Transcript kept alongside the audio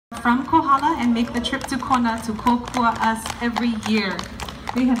from Kohala and make the trip to Kona to kokua us every year.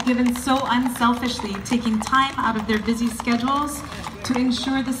 They have given so unselfishly, taking time out of their busy schedules to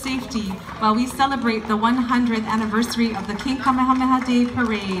ensure the safety while we celebrate the 100th anniversary of the King Kamehameha Day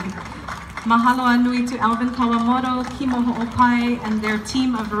Parade. Mahalo anui to Alvin Kawamoto, Kimo Ho'opai, and their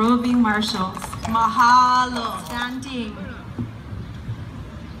team of roving marshals. Mahalo. Standing.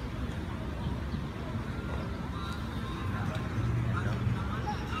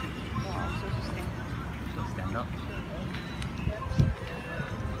 Stand up.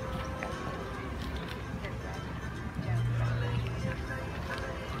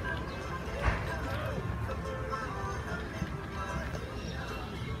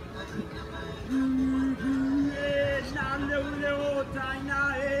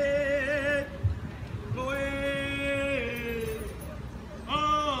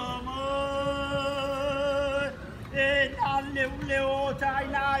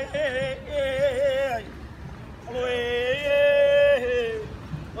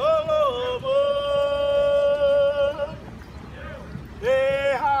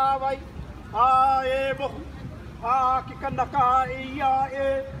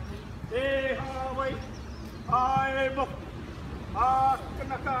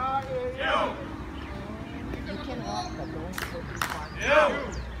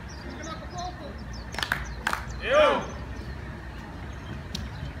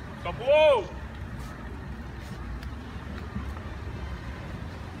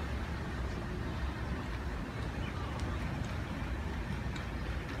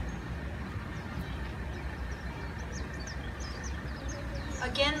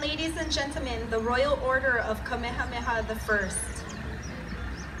 Again, ladies and gentlemen, the Royal Order of Kamehameha I.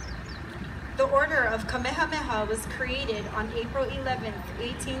 The Order of Kamehameha was created on April 11,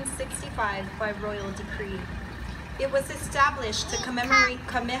 1865 by royal decree. It was established to commemorate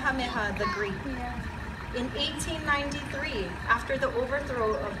Kamehameha the Great. In 1893, after the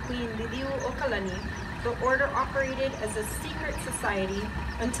overthrow of Queen Liliuokalani, the order operated as a secret society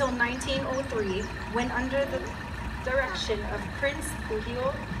until 1903, when under the direction of Prince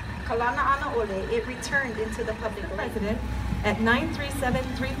Puhio Kalanaanaole, it returned into the public life. President at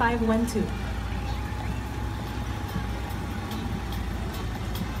 937-3512.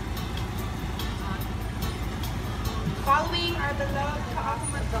 Following are the beloved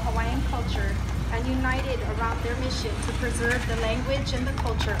Ka'ahuma of the Hawaiian culture and united around their mission to preserve the language and the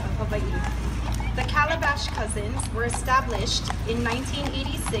culture of Hawaii. The Calabash Cousins were established in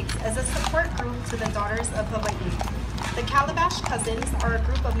 1986 as a support group to the Daughters of Hawaii. The Calabash Cousins are a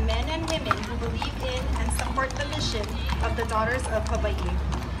group of men and women who believe in and support the mission of the Daughters of Hawaii.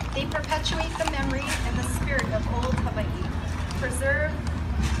 They perpetuate the memory and the spirit of old Hawaii. Preserve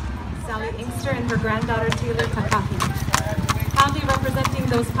Sally Inkster and her granddaughter Taylor Kakahi. Proudly representing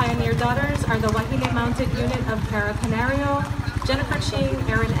those pioneer daughters are the Wahine Mounted Unit of Para Canario, Jennifer Ching,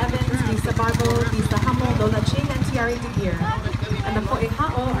 Erin Evans, Lisa Barbo, Lisa Hummel, Lola Ching, and Tiari DeGear. And the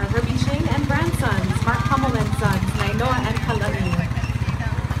Po'eha'o are Herbie Ching and grandsons, Mark Hummel and sons, Nainoa and Kalani.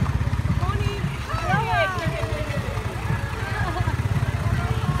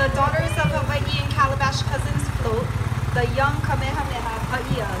 The Daughters of Hawaii and Calabash Cousins float the young Kamehameha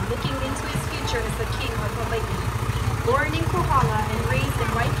Paia, looking into his future as the King of Hawaii. Born in Kohala and raised in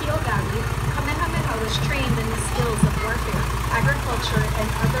Waipio Valley, Kamehameha was trained in the skills of warfare, agriculture, and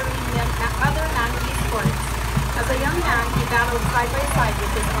other manly sports. As a young man, he battled side by side with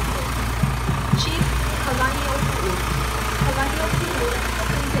his uncle, Chief Kalani'opuu. Kalani'opuu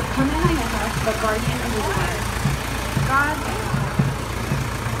appointed Kamehameha the guardian of his land. God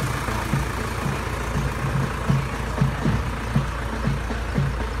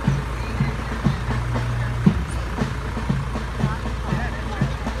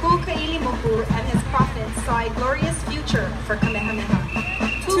and his prophets saw a glorious future for Kamehameha.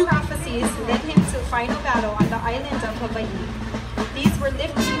 Two prophecies led him to final battle on the island of Hawaii. These were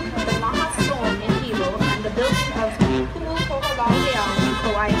lifting the Maha Stone in Hilo and the building of Ku'ukohalauleao in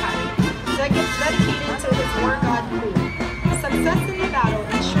Kauai, dedicated to his war god Ku. Success in the battle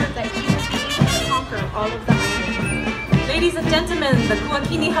ensured that he would be able to conquer all of the islands. Ladies and gentlemen, the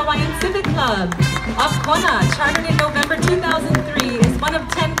Kuakini Hawaiian Civic Club of Kona, chartered in November 2003, is one of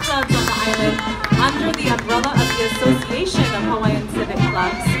 10 clubs on the island under the umbrella of the Association of Hawaiian Civic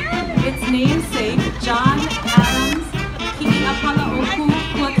Clubs. Its namesake, John Adams Kini'apala'oku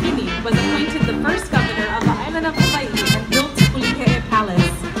Kuakini, was appointed the first governor of the island of Hawaii and built Pulihe'e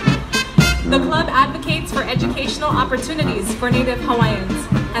Palace. The club advocates for educational opportunities for Native Hawaiians,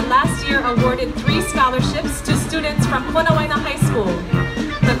 and last year awarded 3 scholarships to students from Konawaina High School.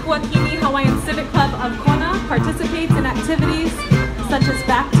 The Kuakini Hawaiian Civic Club of Kona participates in activities such as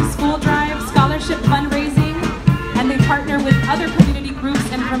back-to-school drives, scholarship fundraising, and they partner with other community groups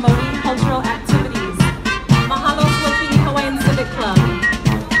in promoting cultural activities. Mahalo Kuakini Hawaiian Civic Club.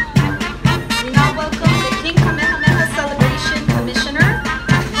 We now welcome the King Kamehameha Celebration Commissioner,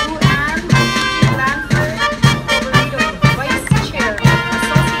 Luann Lanford Burrito, Vice Chair,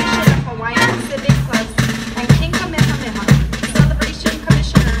 Association of Hawaiian Civic Clubs, and King Kamehameha Celebration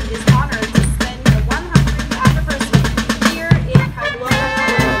Commissioner is honored to spend the 100th anniversary here in Kailua.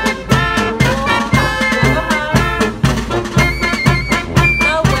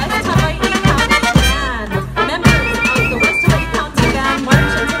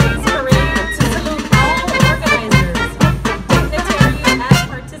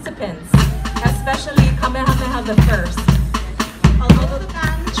 Especially Kamehameha the First. Although the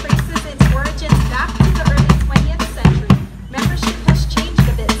band traces its origins back to the early 20th century, membership has changed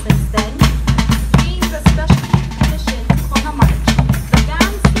a bit since then. Being the specially commissioned Kona March, the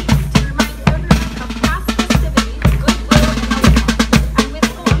band seeks to remind everyone of past festivities, goodwill, and aloha. And with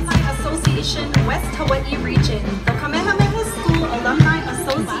Alumni Association West Hawaii Region, the Kamehameha School Alumni Class of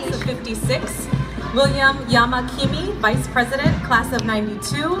Association 56, William Yamakimi, Vice President, Class of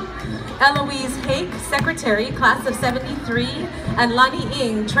 92, Eloise Hake, Secretary, Class of 73, and Lani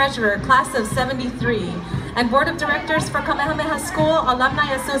Ing, Treasurer, Class of 73. And Board of Directors for Kamehameha School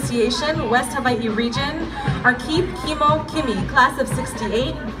Alumni Association, West Hawaii Region, are Keith Kimo Kimi, Class of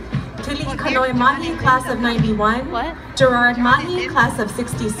 68, Kili'i Kanoe Mahi, Class of 91, Gerard Mahi, Class of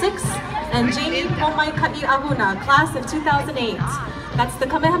 66, and Jamie Pomai Ka'i Ahuna, Class of 2008. That's the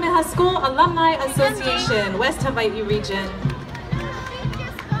Kamehameha School Alumni Association, West Hawaii Region.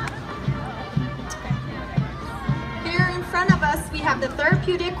 Here in front of us, we have the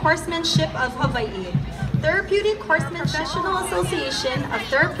Therapeutic Horsemanship of Hawaii. Therapeutic Horsemanship Professional Association of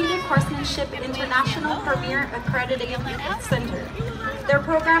Therapeutic Horsemanship International Premier Accredited Center. Their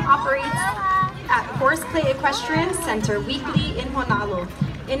program operates at Horseplay Equestrian Center weekly in Honolulu.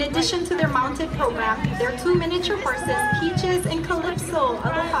 In addition to their mounted program, their two miniature horses, Peaches and Calypso,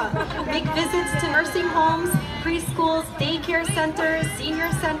 aloha, make visits to nursing homes, preschools, daycare centers, senior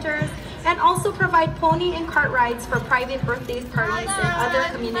centers, and also provide pony and cart rides for private birthdays, parties, and other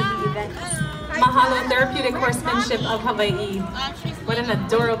community events. Mahalo Therapeutic Horsemanship of Hawaii. What an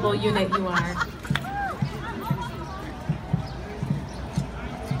adorable unit you are.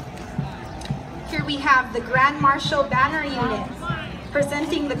 Here we have the Grand Marshal Banner Unit.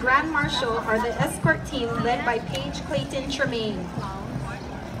 Presenting the Grand Marshal are the escort team led by Paige Clayton Tremaine.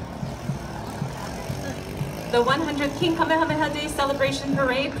 The 100th King Kamehameha Day Celebration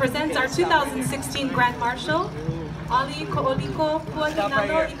Parade presents our 2016 Grand Marshal, Ali Ko'oliko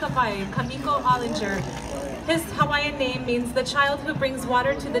Puahinalo Ikawai Kamiko Ollinger. His Hawaiian name means the child who brings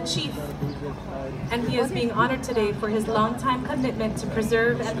water to the chief. And he is being honored today for his longtime commitment to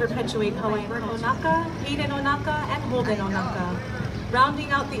preserve and perpetuate Hawaiian Onaka, Hayden Onaka, and Holden Onaka.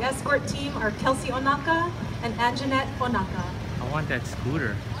 Rounding out the escort team are Kelsey Onaka and Anjanette Onaka. I want that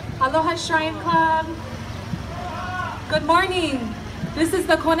scooter. Aloha Shrine Club. Good morning. This is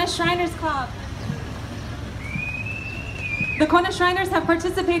the Kona Shriners Club. The Kona Shriners have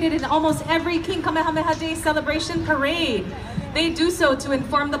participated in almost every King Kamehameha Day celebration parade. They do so to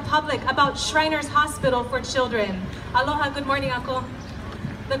inform the public about Shriners Hospital for Children. Aloha, good morning, Ako.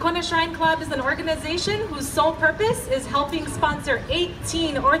 The Kona Shrine Club is an organization whose sole purpose is helping sponsor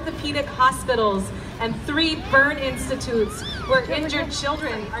 18 orthopedic hospitals and 3 burn institutes where injured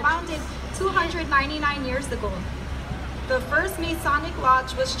children are Founded 299 years ago. The first Masonic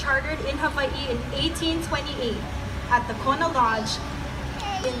Lodge was chartered in Hawaii in 1828 at the Kona Lodge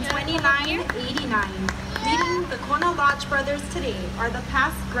in 2989. Leading the Kona Lodge brothers today are the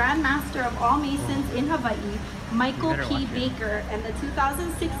past Grand Master of all Masons in Hawaii, Michael P. Baker, and the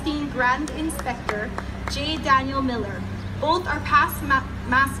 2016 Grand Inspector, J. Daniel Miller. Both are past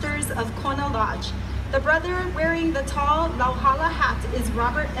masters of Kona Lodge. The brother wearing the tall Lauhala hat is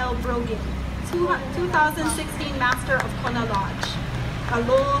Robert L. Brogan, 2016 Master of Kona Lodge.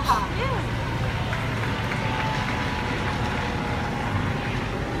 Aloha.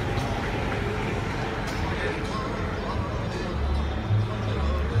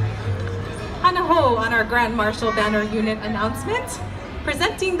 Anaho on our Grand Marshal Banner Unit announcement.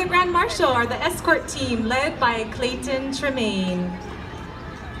 Presenting the Grand Marshal are the escort team led by Clayton Tremaine.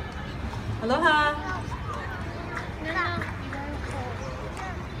 Aloha.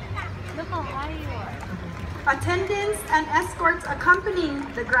 Attendants and escorts accompanying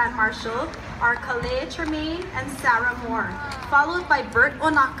the Grand Marshal are Kalea Tremaine and Sarah Moore, followed by Bert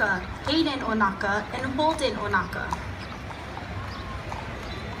Onaka, Hayden Onaka, and Holden Onaka.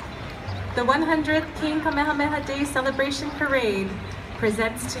 The 100th King Kamehameha Day Celebration Parade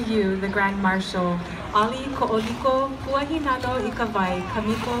presents to you the Grand Marshal, Ali Ko'oliko Puahinano Ikawai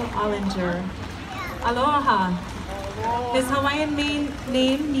Kamiko Ollinger. Aloha. His Hawaiian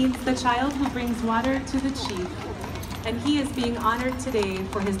name means the child who brings water to the chief, and he is being honored today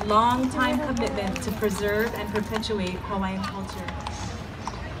for his long-time commitment to preserve and perpetuate Hawaiian culture.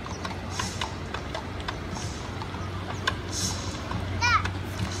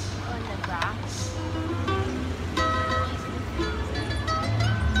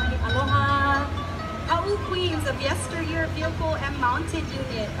 Aloha. Ha'u Queens of Yesteryear Vehicle and Mounted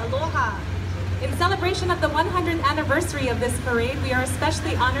Unit. Aloha. In celebration of the 100th anniversary of this parade, we are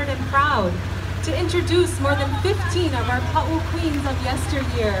especially honored and proud to introduce more than 15 of our Pa'u Queens of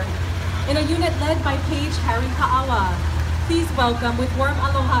Yesteryear in a unit led by Paige Harry Ka'awa. Please welcome with warm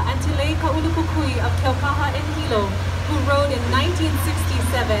aloha Antilei Ka'ulukukui of Keaukaha and Hilo, who rode in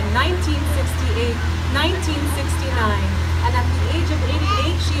 1967, 1968, 1969, and at the age of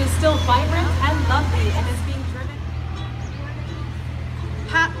 88, she is still vibrant and lovely and is being driven.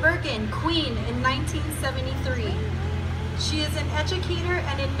 Pat Bergen, Queen in 1973. She is an educator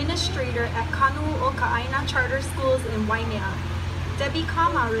and administrator at Kanu o Ka'aina Charter Schools in Waimea. Debbie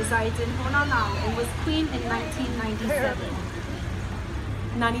Kama resides in Honolulu and was Queen in 1997.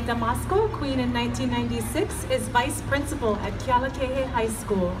 Nani Damasco, Queen in 1996, is Vice Principal at Kealakehe High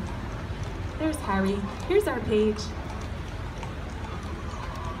School. There's Harry. Here's our page.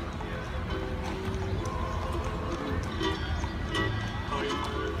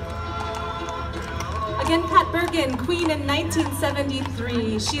 Again, Pat Bergen, Queen in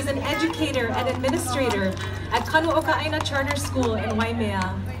 1973. She is an educator and administrator at Kanu o Ka'aina Charter School in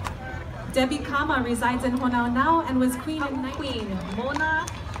Waimea. Debbie Kama resides in Honolulu now and was Queen in Queen Mona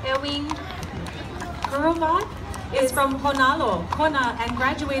Ewing Kurovat is from Honalo, Kona, and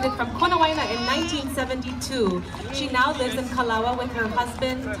graduated from Konawaina in 1972. She now lives in Kalawa with her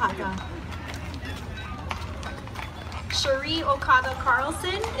husband, Taka. Cherie Okada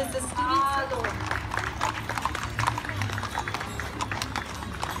Carlson is the student salon.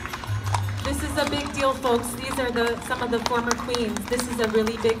 This is a big deal, folks. These are some of the former queens. This is a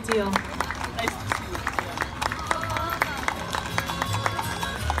really big deal.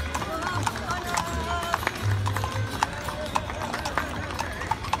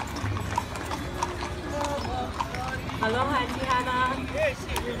 Aloha, Auntie Hannah.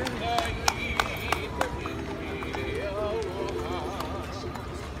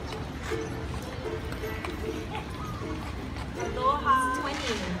 Aloha. 20.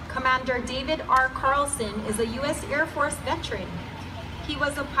 Commander David R. Carlson is a U.S. Air Force veteran. He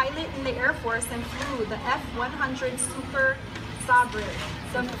was a pilot in the Air Force and flew the F-100 Super Sabre,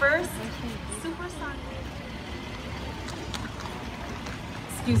 the first supersonic.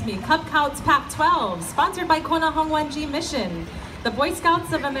 Cub Scouts Pac-12, sponsored by Kona Hongwanji Mission. The Boy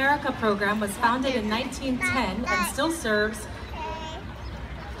Scouts of America program was founded in 1910 and still serves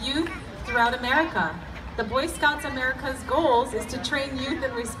youth throughout America. The Boy Scouts America's goals is to train youth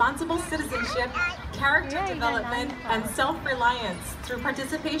in responsible citizenship, character development, and self-reliance through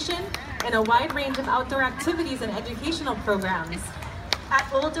participation in a wide range of outdoor activities and educational programs. At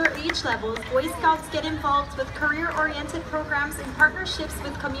older age levels, Boy Scouts get involved with career-oriented programs in partnerships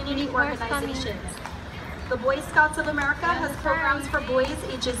with community organizations. The Boy Scouts of America has programs for boys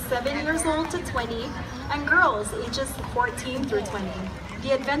ages 7 years old to 20 and girls ages 14 through 20.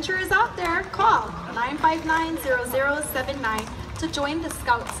 The adventure is out there. Call 959-0079 to join the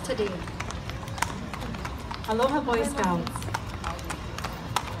Scouts today. Aloha, Boy Scouts.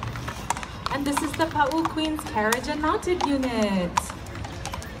 And this is the Pa'u Queens Carriage and Mounted Unit.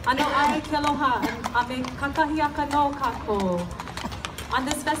 Ano ai ke aloha ame kakahiaka no kako. On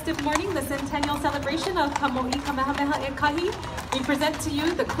this festive morning, the centennial celebration of King Kamehameha Ekahi, we present to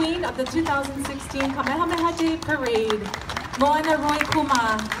you the Queen of the 2016 Kamehameha Day Parade, Moana Roy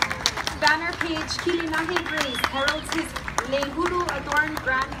Kuma. Banner page Kilinahe Grace heralds his Lehulu adorned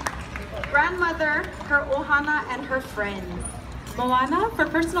grandmother, her ohana, and her friends. Moana, for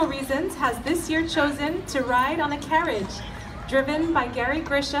personal reasons, has this year chosen to ride on a carriage driven by Gary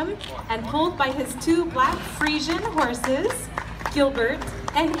Grisham and pulled by his two black Frisian horses, Gilbert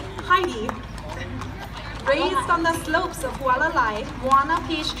and Heidi. Raised on the slopes of Hualalai, Moana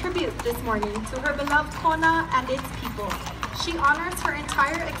pays tribute this morning to her beloved Kona and its people. She honors her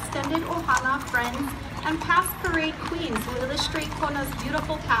entire extended ohana, friends, and past parade queens who illustrate Kona's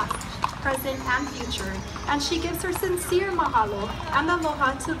beautiful past, present, and future. And she gives her sincere mahalo and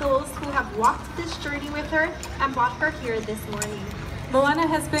aloha to those who have walked this journey with her and brought her here this morning. Moana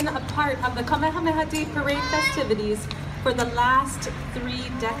has been a part of the Kamehameha Day Parade festivities for the last 3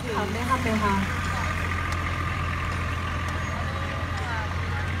 decades. Kamehameha.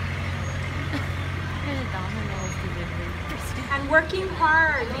 And working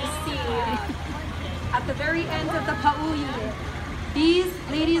hard, you see, at the very end of the Pa'u unit. These,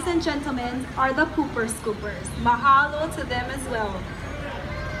 ladies and gentlemen, are the pooper scoopers. Mahalo to them as well.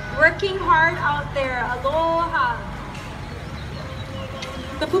 Working hard out there. Aloha.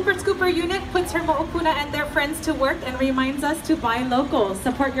 The Pooper Scooper unit puts her mo'opuna and their friends to work and reminds us to buy local,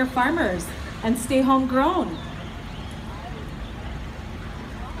 support your farmers, and stay homegrown.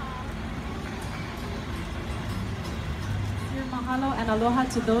 Mahalo and aloha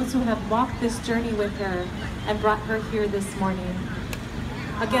to those who have walked this journey with her and brought her here this morning.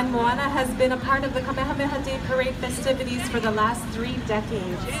 Again, Moana has been a part of the Kamehameha Day Parade festivities for the last 3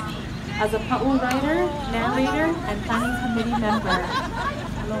 decades as a Pa'u writer, narrator, and planning committee member.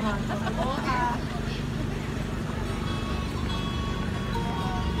 Aloha.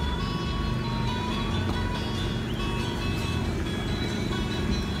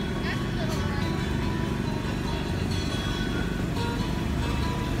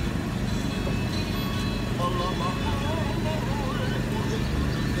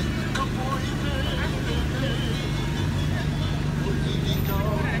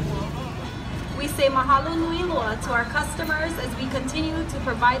 We say mahalo nui loa to our customers as we continue to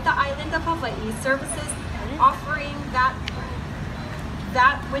provide the island of Hawaii services offering that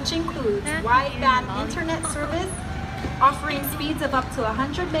which includes wideband internet service, offering speeds of up to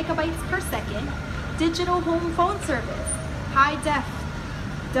 100 megabytes per second, digital home phone service, high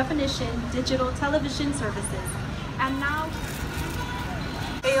definition digital television services, and now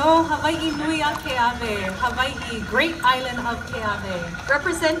Eo Hawaii nui a Keawe, Hawaii, great island of Keawe.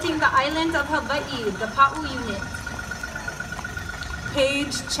 representing the island of Hawaii, the Pa'u unit.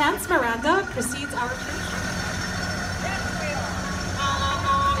 Page Chance Miranda precedes our church.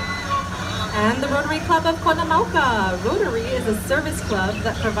 And the Rotary Club of Kona. Rotary is a service club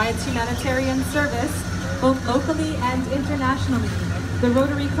that provides humanitarian service both locally and internationally. The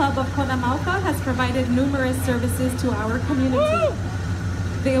Rotary Club of Kona has provided numerous services to our community.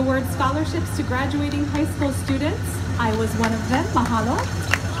 They award scholarships to graduating high school students. I was one of them, mahalo.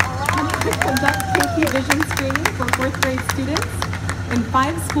 Conduct safety vision screening for 4th grade students in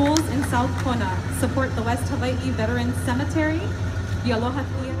 5 schools in South Kona. Support the West Hawaii Veterans Cemetery, the Aloha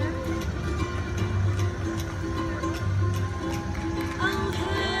Theater.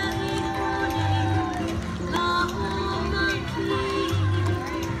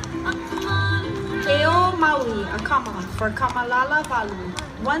 Eo Maui, a kama for Kamalala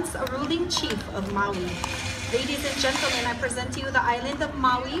Valu, once a ruling chief of Maui. Ladies and gentlemen, I present to you the island of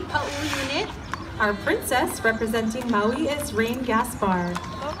Maui, Pa'u unit. Our princess representing Maui is Rain Gaspar.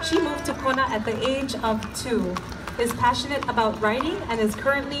 She moved to Kona at the age of 2, is passionate about writing, and is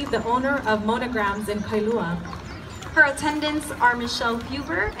currently the owner of Monograms in Kailua. Her attendants are Michelle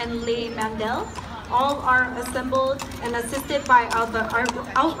Huber and Leigh Mandel. All are assembled and assisted by the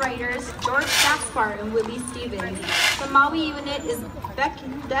outriders George Gaspar and Willie Stevens. The Maui unit is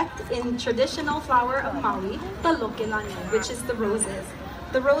decked in traditional flower of Maui, the lokelani, which is the roses.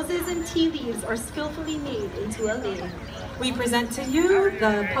 The roses and tea leaves are skillfully made into a lei. We present to you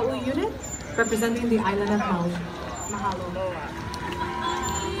the Pa'u unit representing the island of Maui. Mahalo.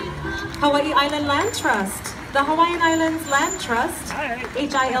 Hawaii Island Land Trust. The Hawaiian Islands Land Trust,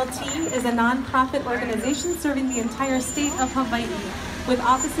 HILT, is a non-profit organization serving the entire state of Hawaii with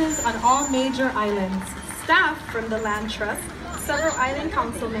offices on all major islands. Staff from the Land Trust, several island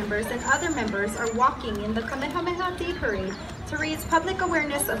council members, and other members are walking in the Kamehameha Day Parade to raise public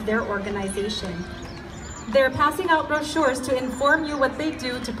awareness of their organization. They're passing out brochures to inform you what they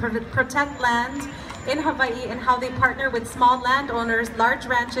do to protect land in Hawaii and how they partner with small landowners, large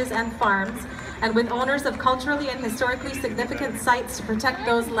ranches, and farms, and with owners of culturally and historically significant sites to protect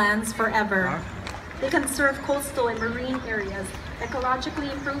those lands forever. They conserve coastal and marine areas,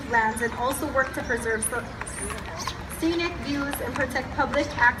 ecologically improve lands, and also work to preserve scenic views and protect public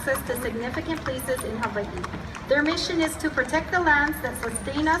access to significant places in Hawaii. Their mission is to protect the lands that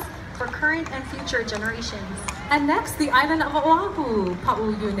sustain us for current and future generations. And next, the island of Oahu,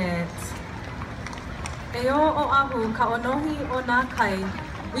 Pa'u unit. Eo Oahu, Kaonohi o nā kai.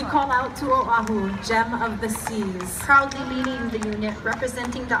 We call out to Oahu, gem of the seas. Proudly leading the unit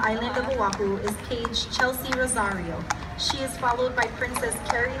representing the island of Oahu is Paige Chelsea Rosario. She is followed by Princess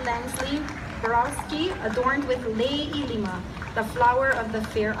Carrie Langsley Borowski, adorned with Lei Ilima, the flower of the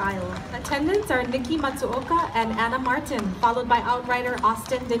Fair Isle. Attendants are Nikki Matsuoka and Anna Martin, followed by outrider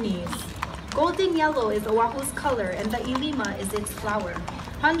Austin Denise. Golden yellow is Oahu's color and the Ilima is its flower.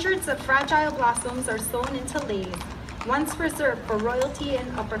 Hundreds of fragile blossoms are sewn into leis, once reserved for royalty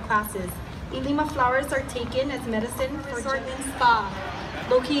and upper classes. Ilima flowers are taken as medicine for resort and spa.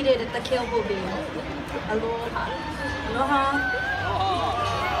 located at the Kailua Bay. Aloha. Aloha.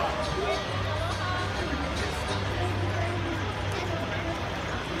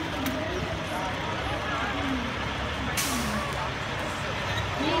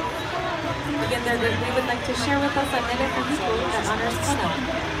 Again, they would like to share with us a minute from school that honors kona.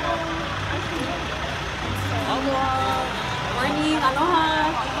 Aloha. Morning. Aloha.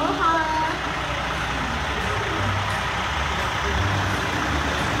 Aloha.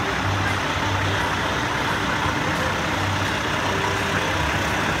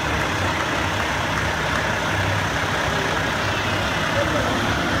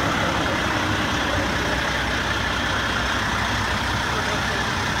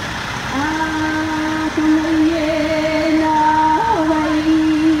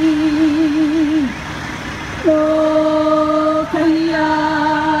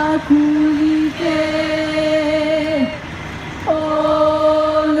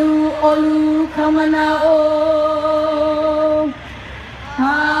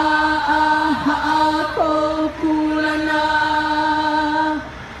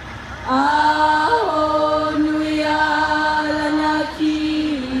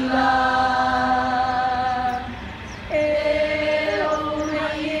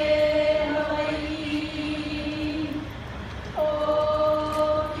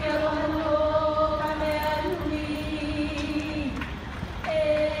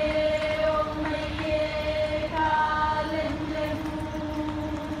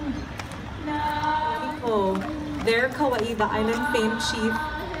 Their Kauai, the island famed chief,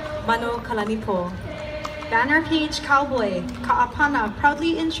 Mano Kalanipo. Banner page cowboy Ka'apana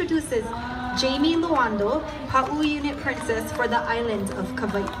proudly introduces Jamie Luando, Pa'u Unit Princess for the island of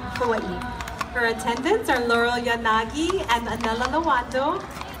Kauai. Her attendants are Laurel Yanagi and Anela Luando,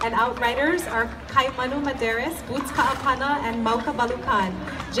 and outriders are Kai Manu Maderis, Boots Ka'apana, and Mauka Balukan,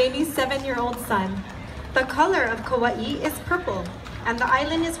 Jamie's 7-year-old son. The color of Kauai is purple, and the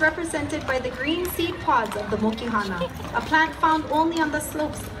island is represented by the green seed pods of the mokihana, a plant found only on the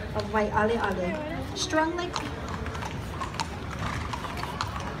slopes of Waialeale. Strung like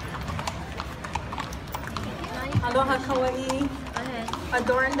Aloha Kauai.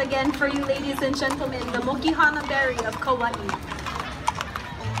 Adorned again for you, ladies and gentlemen, the mokihana berry of Kauai.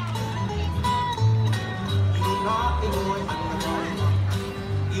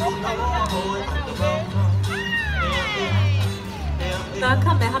 The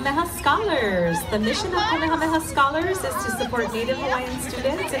Kamehameha Scholars. The mission of Kamehameha Scholars is to support Native Hawaiian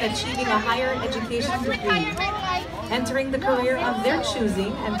students in achieving a higher education degree, entering the career of their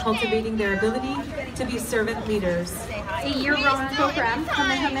choosing, and cultivating their ability to be servant leaders. A year-round program,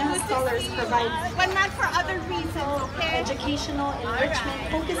 Kamehameha Scholars provides educational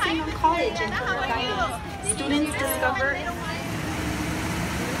enrichment focusing on college and career guidance. Students discover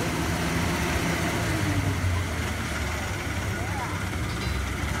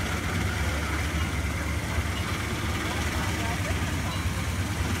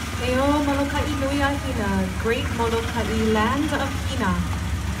Eo Molokai Nui Ahina, Great Molokai Land of Hina.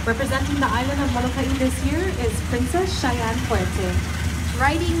 Representing the island of Molokai this year is Princess Cheyenne Puerte.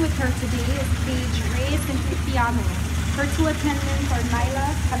 Riding with her today is Paige Ray Simpliciano. Her two attendants are Nyla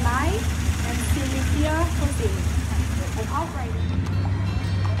Kanai and Celicia Jose. And outrider.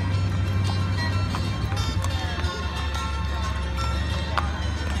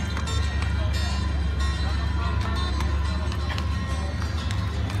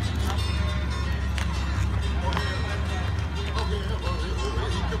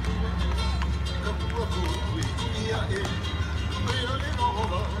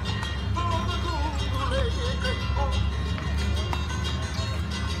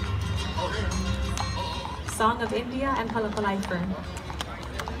 Song of India and Palapalai Fern.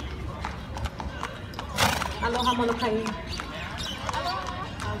 Aloha Molokai.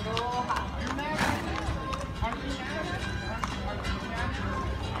 Aloha.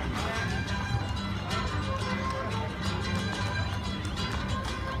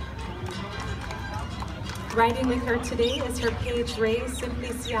 Riding with her today is her Paige Ray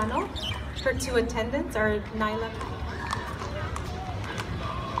Simpliciano. Her two attendants are Nyla.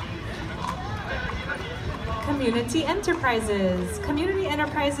 Community Enterprises. Community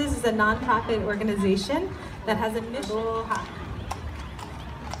Enterprises is a nonprofit organization that has a mission.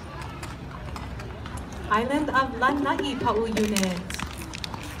 Island of Lanai Pa'u Unit.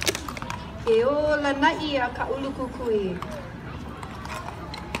 Eo Lanai a Kaulukukui.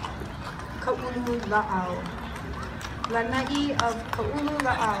 Kaulu La'au. Lanai of Kaulu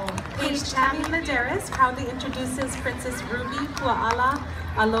La'au. Page Tammy Maderis proudly introduces Princess Ruby Pua'ala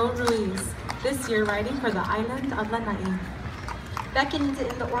Alo Ruiz, this year riding for the island of Lanai. Beckoned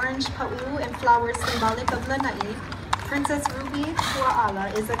in the orange pa'u and flowers symbolic of Lanai, Princess Ruby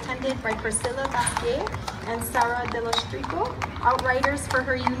Kua'ala is attended by Priscilla Basque and Sarah De Los Trico. Outriders for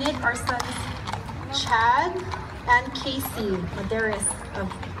her unit are sons Chad and Casey Medeiros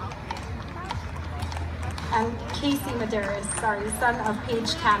son of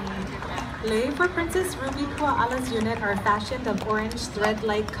Paige Tammy. Lei for Princess Ruby Kua'ala's unit are fashioned of orange thread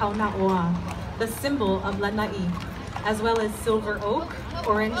like kaunaoa, the symbol of Lanai, as well as silver oak,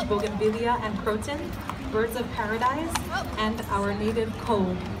 orange bougainvillea and croton, birds of paradise, and our native ko.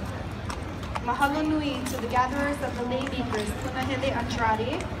 Mahalo nui to the gatherers of the lay makers, Punahele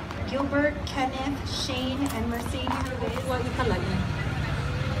Andrade, Gilbert, Kenneth, Shane, and Mercedes Ruiz. Ua ikalai.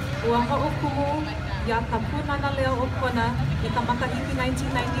 Ua ho'okumu ya ka punana leo o kona i ka makahiki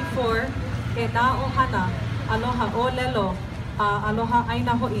 1994 e nā ohana aloha o lelo a aloha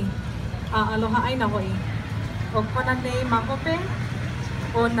aina hoi. O kona nei mahope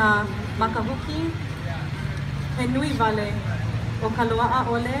o nā makahuki he nui wale o ka loa'a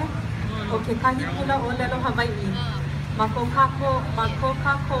ole o ke kahi pula o lelo Hawaii. Mako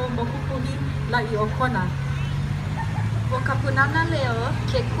kako mokukuhi la'i o kona. O ka punana leo,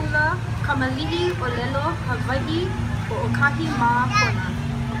 ke kula kamalihi o lelo Hawaii o kahi mā kona.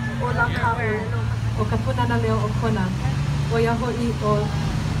 O la ka o ka punana leo o kona. O ia ho'i o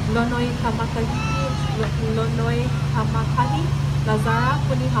lonoi ka makahiki, lonoi ka makahi, Lazara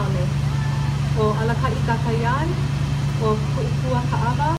Puni Haole. O alaka'i kakayan, o ku'ikua ka'awa.